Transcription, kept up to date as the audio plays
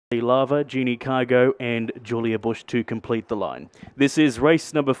Barley Lava, Genie Cargo and Julia Bush to complete the line. This is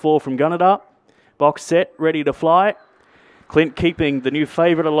race number 4 from Gunnedah. Box set, ready to fly. Clint Keeping, the new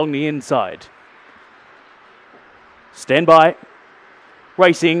favourite along the inside. Stand by.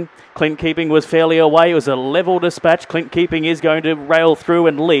 Racing. Clint Keeping was fairly away. It was a level dispatch. Clint Keeping is going to rail through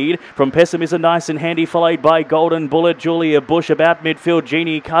and lead. From Pessimism, nice and handy, followed by Golden Bullet, Julia Bush about midfield,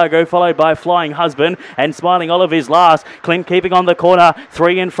 Genie Cargo, followed by Flying Husband, and Smiling Olive is last. Clint Keeping on the corner,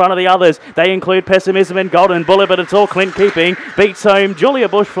 3 in front of the others. They include Pessimism and Golden Bullet, but it's all Clint Keeping. Beats home, Julia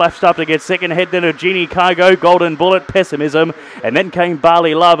Bush flashed up to get second, head then of Genie Cargo, Golden Bullet, Pessimism, and then came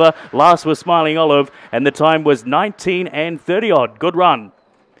Barley Lava. Last was Smiling Olive, and the time was 19 and 30 odd. Good run.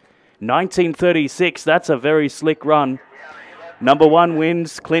 1936, that's a very slick run. Number 1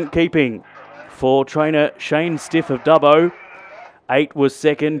 wins Clint Keeping for trainer Shane Stiff of Dubbo. 8 was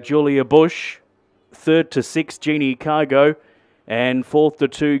second, Julia Bush. 3rd to 6, Genie Cargo. And 4th to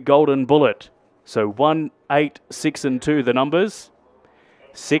 2, Golden Bullet. So 1, 8, 6 and 2 the numbers.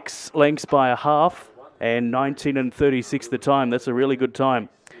 6 lengths by a half and 19 and 36 the time. That's a really good time.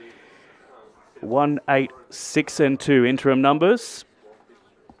 1, 8, 6 and 2 interim numbers.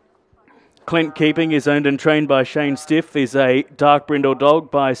 Clint Keeping is owned and trained by Shane Stiff, is a dark brindle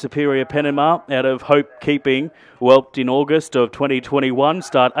dog by Superior Panama out of Hope Keeping, whelped in August of 2021,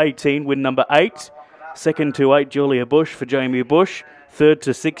 start 18, win number 8. 2nd to 8, Julia Bush for Jamie Bush. 3rd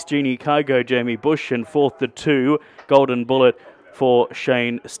to 6, Genie Cargo, Jamie Bush. And 4th to 2, Golden Bullet for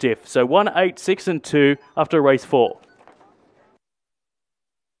Shane Stiff. So 1, 8, 6 and 2 after race 4.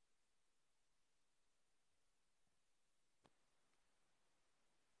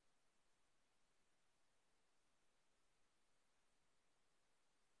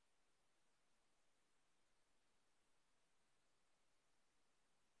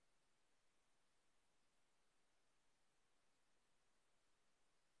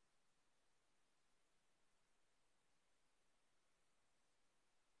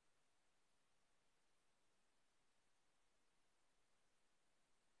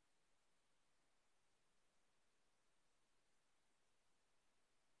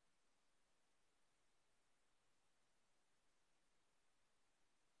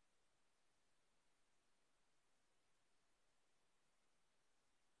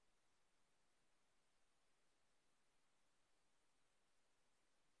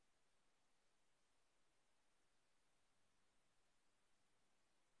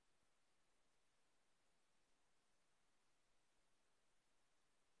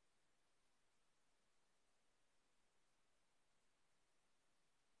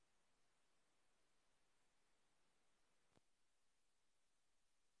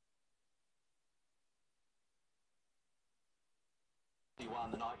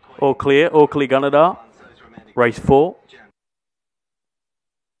 All clear, Gunnedah. Race 4.